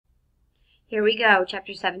Here we go,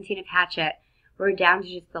 chapter 17 of Hatchet. We're down to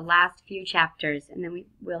just the last few chapters, and then we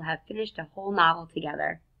will have finished a whole novel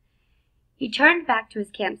together. He turned back to his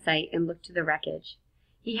campsite and looked to the wreckage.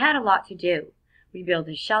 He had a lot to do. Rebuild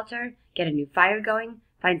his shelter, get a new fire going,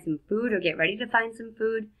 find some food or get ready to find some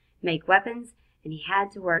food, make weapons, and he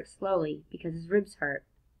had to work slowly because his ribs hurt.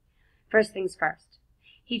 First things first.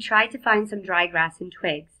 He tried to find some dry grass and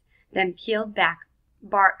twigs, then peeled back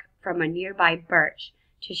bark from a nearby birch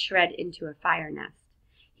to shred into a fire nest.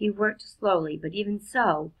 He worked slowly, but even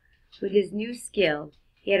so, with his new skill,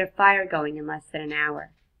 he had a fire going in less than an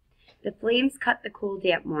hour. The flames cut the cool,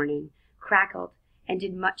 damp morning, crackled, and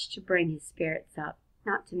did much to bring his spirits up,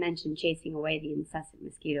 not to mention chasing away the incessant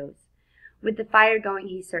mosquitoes. With the fire going,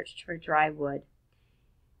 he searched for dry wood.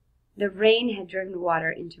 The rain had driven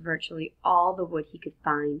water into virtually all the wood he could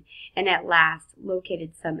find, and at last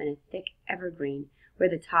located some in a thick evergreen, where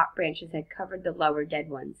the top branches had covered the lower dead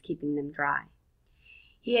ones, keeping them dry.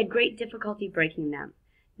 He had great difficulty breaking them,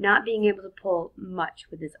 not being able to pull much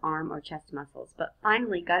with his arm or chest muscles, but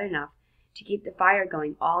finally got enough to keep the fire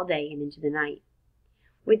going all day and into the night.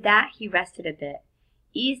 With that he rested a bit,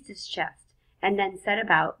 eased his chest, and then set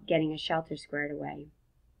about getting a shelter squared away.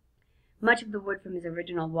 Much of the wood from his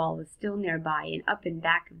original wall was still nearby, and up and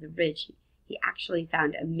back of the ridge he actually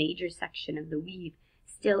found a major section of the weave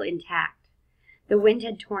still intact. The wind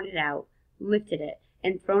had torn it out, lifted it,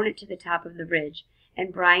 and thrown it to the top of the ridge,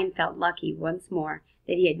 and Brian felt lucky once more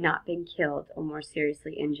that he had not been killed or more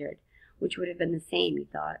seriously injured, which would have been the same, he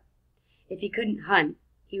thought. If he couldn't hunt,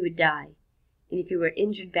 he would die, and if he were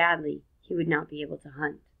injured badly, he would not be able to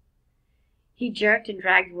hunt. He jerked and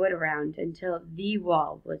dragged wood around until the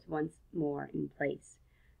wall was once more in place,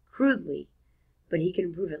 crudely, but he could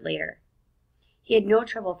improve it later. He had no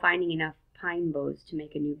trouble finding enough pine boughs to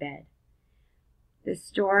make a new bed. The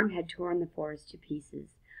storm had torn the forest to pieces.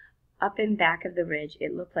 Up and back of the ridge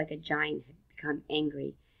it looked like a giant had become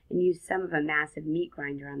angry and used some of a massive meat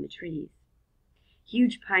grinder on the trees.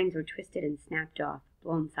 Huge pines were twisted and snapped off,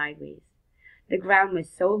 blown sideways. The ground was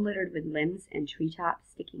so littered with limbs and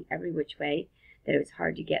treetops sticking every which way that it was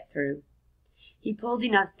hard to get through. He pulled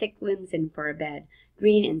enough thick limbs in for a bed,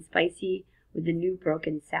 green and spicy with the new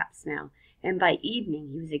broken sap smell, and by evening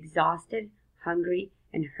he was exhausted, hungry,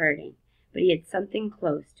 and hurting, but he had something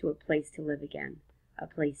close to a place to live again, a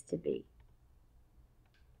place to be.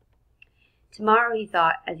 Tomorrow, he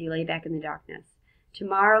thought as he lay back in the darkness,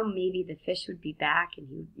 tomorrow maybe the fish would be back and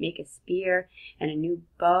he would make a spear and a new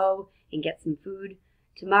bow and get some food.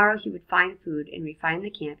 Tomorrow he would find food and refine the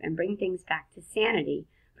camp and bring things back to sanity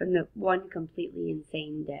from the one completely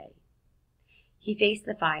insane day. He faced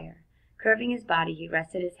the fire. Curving his body, he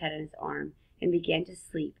rested his head on his arm and began to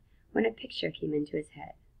sleep when a picture came into his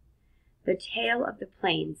head. The tail of the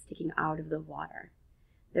plane sticking out of the water.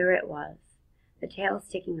 There it was, the tail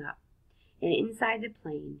sticking up, and inside the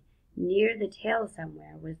plane, near the tail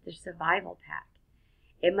somewhere, was the survival pack.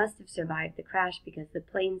 It must have survived the crash because the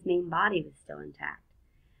plane's main body was still intact.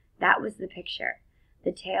 That was the picture,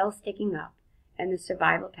 the tail sticking up, and the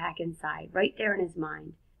survival pack inside, right there in his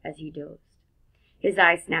mind as he dozed. His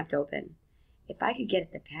eyes snapped open. If I could get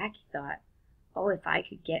at the pack, he thought. Oh, if I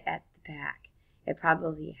could get at the pack. It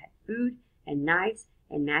probably had food and knives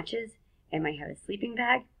and matches. It might have a sleeping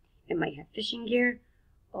bag. It might have fishing gear.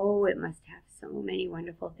 Oh, it must have so many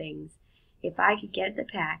wonderful things. If I could get at the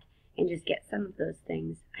pack and just get some of those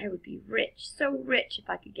things, I would be rich, so rich if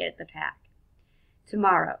I could get at the pack.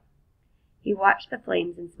 Tomorrow. He watched the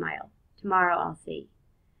flames and smiled. Tomorrow I'll see.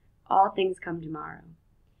 All things come tomorrow.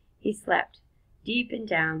 He slept, deep and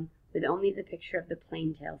down, with only the picture of the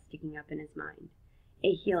plane tail sticking up in his mind.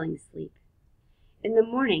 A healing sleep. In the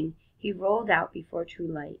morning, he rolled out before true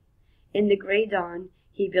light. In the gray dawn,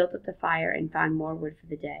 he built up the fire and found more wood for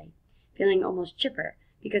the day, feeling almost chipper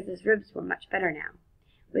because his ribs were much better now.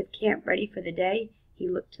 With camp ready for the day, he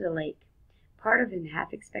looked to the lake. Part of him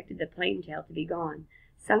half expected the plane tail to be gone,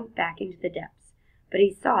 sunk back into the depths, but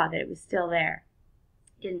he saw that it was still there.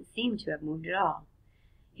 It didn't seem to have moved at all.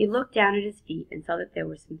 He looked down at his feet and saw that there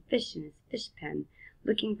were some fish in his fish pen,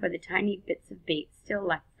 looking for the tiny bits of bait still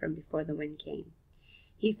left from before the wind came.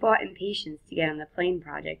 He fought impatience to get on the plane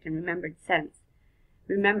project and remembered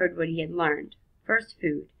what he had learned. First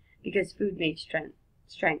food, because food made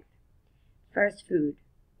strength. First food,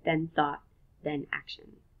 then thought, then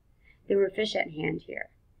action. There were fish at hand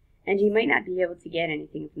here, and he might not be able to get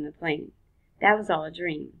anything from the plane. That was all a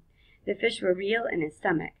dream. The fish were real in his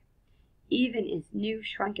stomach. Even his new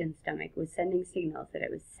shrunken stomach was sending signals that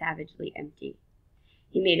it was savagely empty.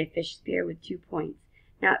 He made a fish spear with 2 points,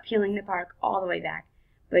 not peeling the bark all the way back,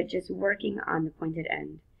 but just working on the pointed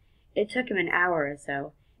end. It took him an hour or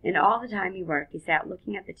so, And all the time he worked, he sat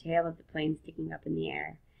looking at the tail of the plane sticking up in the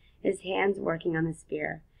air, his hands working on the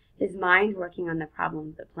spear, his mind working on the problem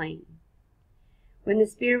of the plane. When the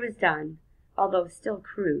spear was done, although still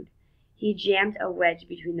crude, he jammed a wedge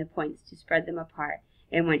between the points to spread them apart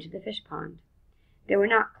and went to the fish pond. There were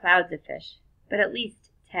not clouds of fish, but at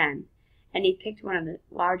least 10, and he picked one of the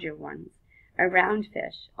larger ones, a round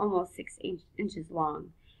fish, almost 6 inches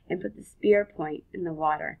long, and put the spear point in the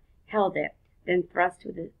water, held it, then thrust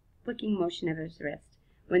with a flicking motion of his wrist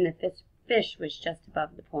when the fish was just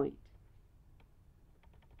above the point.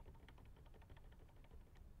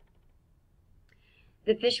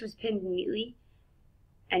 The fish was pinned neatly,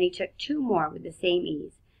 and he took 2 more with the same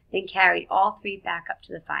ease, then carried all 3 back up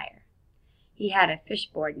to the fire. He had a fish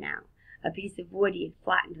board now, a piece of wood he had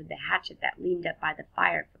flattened with the hatchet that leaned up by the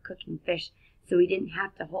fire for cooking fish, so he didn't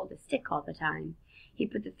have to hold a stick all the time. He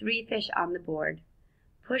put the 3 fish on the board,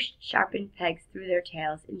 pushed sharpened pegs through their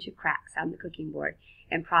tails into cracks on the cooking board,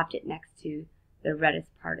 and propped it next to the reddest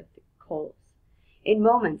part of the coals. In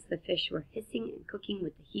moments the fish were hissing and cooking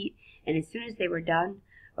with the heat, and as soon as they were done,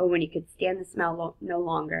 or when he could stand the smell no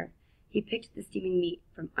longer, he picked the steaming meat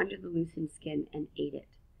from under the loosened skin and ate it.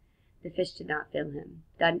 The fish did not fill him,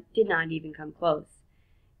 did not even come close.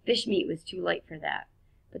 Fish meat was too light for that,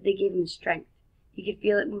 but they gave him strength. He could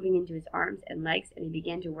feel it moving into his arms and legs, and he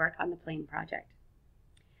began to work on the plane project.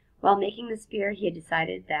 While making the spear, he had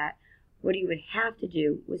decided that what he would have to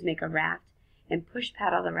do was make a raft and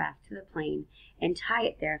push-paddle the raft to the plane and tie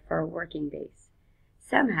it there for a working base.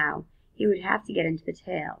 Somehow, he would have to get into the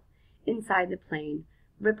tail, inside the plane,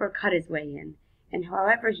 rip or cut his way in, and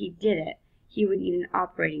however he did it, he would need an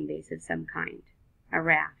operating base of some kind, a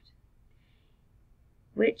raft,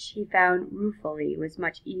 which he found ruefully was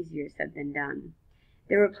much easier said than done.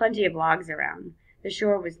 There were plenty of logs around. The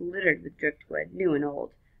shore was littered with driftwood, new and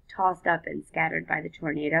old, tossed up and scattered by the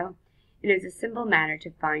tornado, and it was a simple matter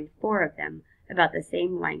to find 4 of them about the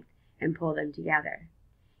same length and pull them together.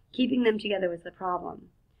 Keeping them together was the problem.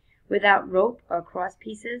 Without rope or cross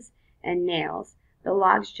pieces and nails, the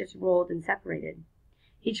logs just rolled and separated.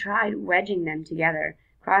 He tried wedging them together,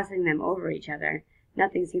 crossing them over each other.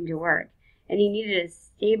 Nothing seemed to work, and he needed a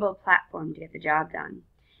stable platform to get the job done.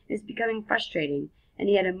 It was becoming frustrating, and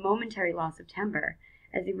he had a momentary loss of temper,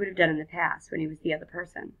 as he would have done in the past when he was the other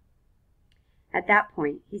person. At that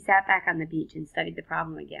point, he sat back on the beach and studied the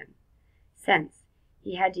problem again. Sense.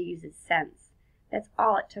 He had to use his sense. That's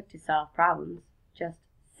all it took to solve problems. Just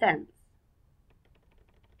sense.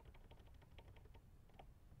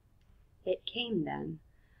 It came then.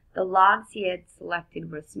 The logs he had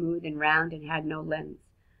selected were smooth and round and had no limbs.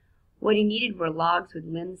 What he needed were logs with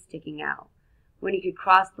limbs sticking out. When he could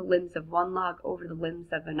cross the limbs of one log over the limbs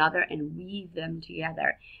of another and weave them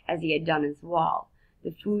together, as he had done his wall,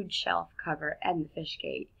 the food shelf cover, and the fish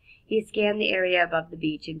gate. He scanned the area above the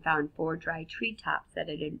beach and found 4 dry tree tops that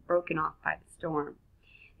had been broken off by the storm.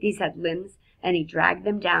 These had limbs, and he dragged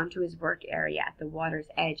them down to his work area at the water's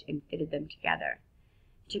edge and fitted them together.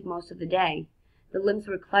 It took most of the day. The limbs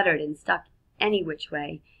were cluttered and stuck any which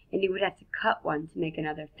way, and he would have to cut one to make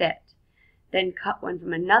another fit, then cut one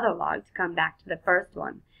from another log to come back to the first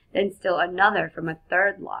one, then still another from a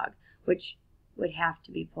third log, which would have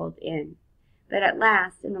to be pulled in. But at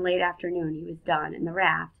last, in the late afternoon, he was done, and the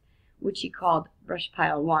raft, which he called Brush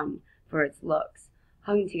Pile 1 for its looks,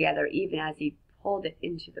 hung together even as he pulled it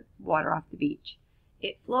into the water off the beach.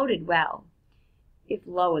 It floated well, if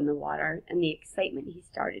low in the water, and the excitement he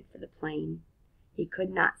started for the plane. He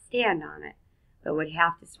could not stand on it, but would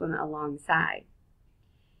have to swim alongside.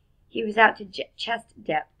 He was out to chest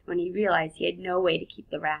depth when he realized he had no way to keep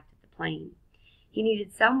the raft at the plane. He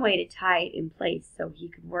needed some way to tie it in place so he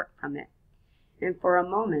could work from it, and for a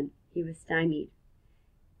moment he was stymied.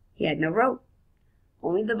 He had no rope,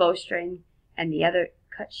 only the bowstring and the other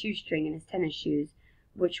cut shoestring in his tennis shoes,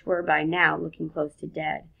 which were by now looking close to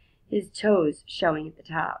dead, his toes showing at the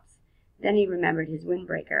tops. Then he remembered his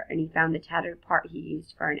windbreaker, and he found the tattered part he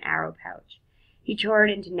used for an arrow pouch. He tore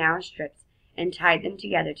it into narrow strips and tied them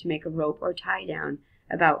together to make a rope or tie-down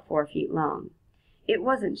about 4 feet long. It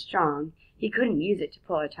wasn't strong. He couldn't use it to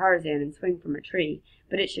pull a Tarzan and swing from a tree,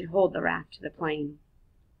 but it should hold the raft to the plane.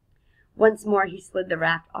 Once more he slid the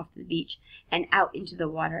raft off the beach and out into the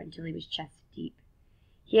water until he was chest deep.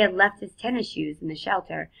 He had left his tennis shoes in the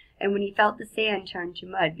shelter, and when he felt the sand turn to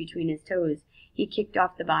mud between his toes, he kicked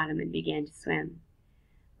off the bottom and began to swim.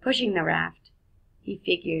 Pushing the raft, he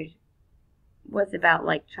figured, was about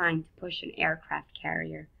like trying to push an aircraft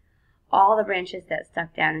carrier. All the branches that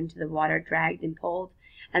stuck down into the water dragged and pulled,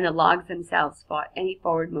 and the logs themselves fought any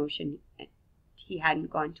forward motion. He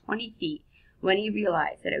hadn't gone 20 feet when he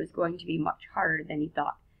realized that it was going to be much harder than he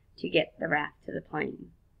thought to get the raft to the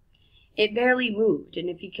plane. It barely moved, and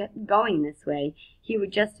if he kept going this way, he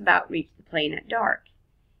would just about reach the plane at dark.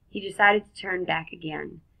 He decided to turn back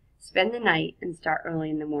again, spend the night, and start early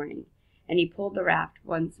in the morning, and he pulled the raft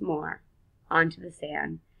once more onto the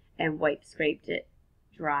sand and scraped it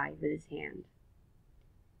dry with his hand.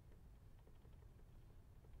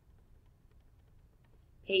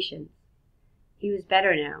 Patience. He was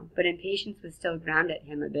better now, but impatience was still ground at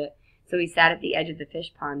him a bit, so he sat at the edge of the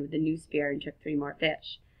fish pond with a new spear and took 3 more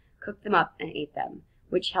fish, cooked them up, and ate them,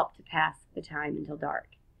 which helped to pass the time until dark.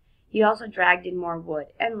 He also dragged in more wood,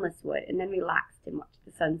 endless wood, and then relaxed and watched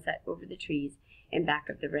the sunset over the trees in back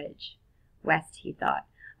of the ridge. West, he thought.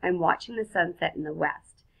 I'm watching the sunset in the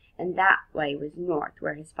west, and that way was north,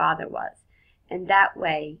 where his father was, and that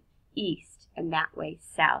way east, and that way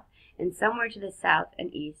south, and somewhere to the south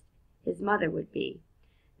and east his mother would be.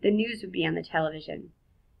 The news would be on the television.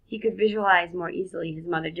 He could visualize more easily his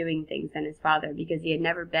mother doing things than his father because he had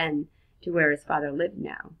never been to where his father lived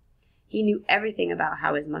now. He knew everything about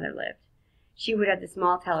how his mother lived. She would have the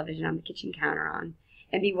small television on the kitchen counter on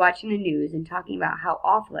and be watching the news and talking about how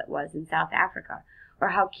awful it was in South Africa or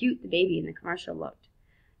how cute the baby in the commercial looked,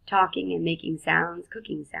 talking and making sounds,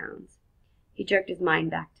 cooking sounds. He jerked his mind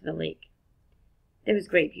back to the lake. There was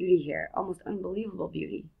great beauty here, almost unbelievable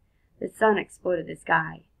beauty. The sun exploded the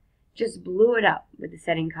sky, just blew it up with the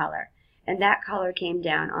setting color, and that color came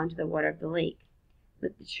down onto the water of the lake,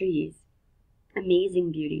 lit the trees.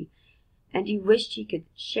 Amazing beauty, and he wished he could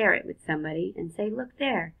share it with somebody and say, look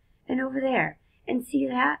there, and over there, and see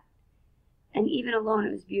that? And even alone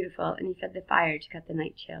it was beautiful, and he fed the fire to cut the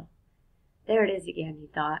night chill. There it is again, he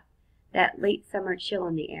thought, that late summer chill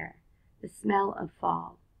in the air, the smell of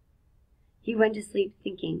fall. He went to sleep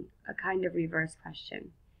thinking a kind of reverse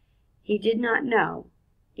question. He did not know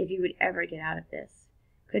if he would ever get out of this,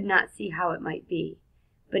 could not see how it might be,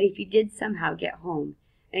 but if he did somehow get home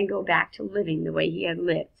and go back to living the way he had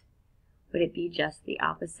lived, would it be just the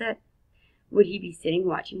opposite? Would he be sitting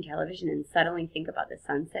watching television and suddenly think about the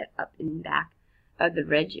sunset up and back of the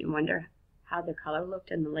ridge and wonder how the color looked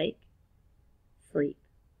in the lake? Sleep.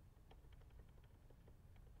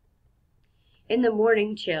 In the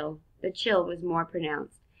morning the chill was more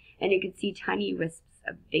pronounced, and he could see tiny wisps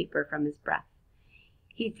of vapor from his breath.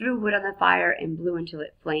 He threw wood on the fire and blew until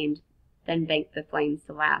it flamed, then banked the flames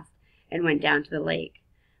to last, and went down to the lake.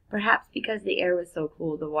 Perhaps because the air was so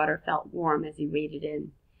cool, the water felt warm as he waded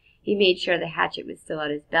in. He made sure the hatchet was still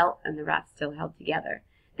at his belt and the raft still held together,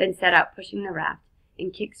 then set out pushing the raft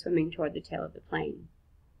and kicked swimming toward the tail of the plane.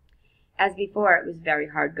 As before, it was very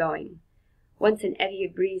hard going. Once an eddy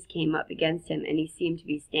of breeze came up against him, and he seemed to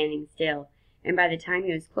be standing still, and by the time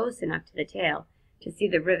he was close enough to the tail to see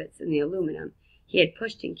the rivets in the aluminum, he had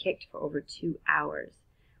pushed and kicked for over 2 hours,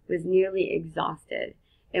 was nearly exhausted,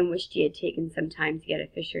 and wished he had taken some time to get a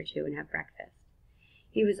fish or 2 and have breakfast.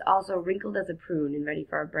 He was also wrinkled as a prune and ready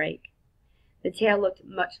for a break. The tail looked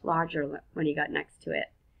much larger when he got next to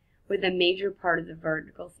it, with a major part of the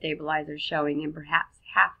vertical stabilizer showing and perhaps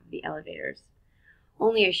half of the elevators.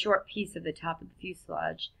 Only a short piece of the top of the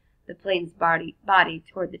fuselage, the plane's body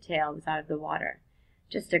toward the tail, was out of the water,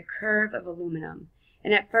 just a curve of aluminum,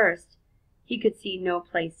 and at first he could see no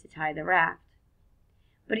place to tie the raft.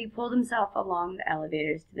 But he pulled himself along the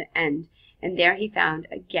elevators to the end, and there he found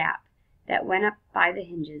a gap that went up by the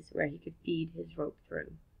hinges where he could feed his rope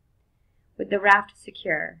through. With the raft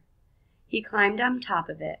secure, he climbed on top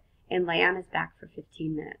of it and lay on his back for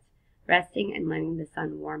 15 minutes, resting and letting the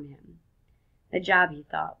sun warm him. The job, he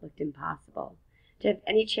thought, looked impossible. To have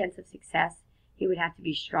any chance of success, he would have to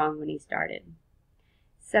be strong when he started.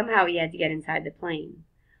 Somehow he had to get inside the plane.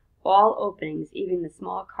 All openings, even the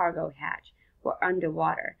small cargo hatch, were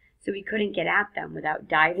underwater, so he couldn't get at them without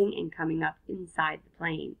diving and coming up inside the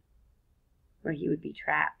plane, where he would be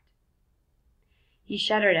trapped. He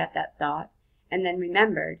shuddered at that thought, and then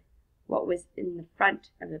remembered what was in the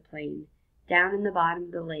front of the plane, down in the bottom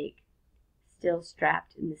of the lake, still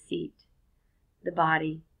strapped in the seat. The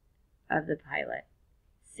body of the pilot,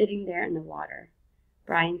 sitting there in the water.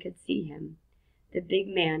 Brian could see him, the big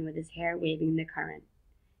man with his hair waving in the current,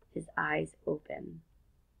 his eyes open.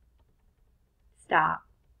 Stop,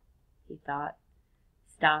 he thought.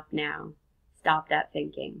 Stop now. Stop that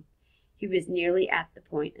thinking. He was nearly at the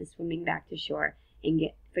point of swimming back to shore and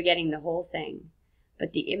forgetting the whole thing,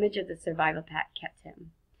 but the image of the survival pack kept him.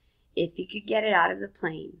 If he could get it out of the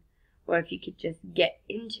plane, or if he could just get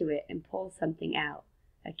into it and pull something out,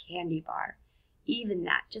 a candy bar, even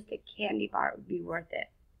that, just a candy bar, would be worth it.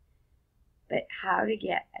 But how to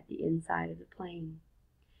get at the inside of the plane?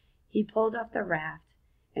 He pulled off the raft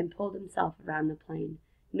and pulled himself around the plane.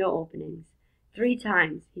 No openings, 3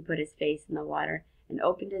 times he put his face in the water and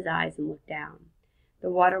opened his eyes and looked down. The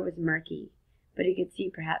water was murky, but he could see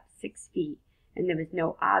perhaps 6 feet, and there was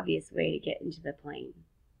no obvious way to get into the plane.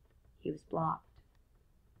 He was blocked.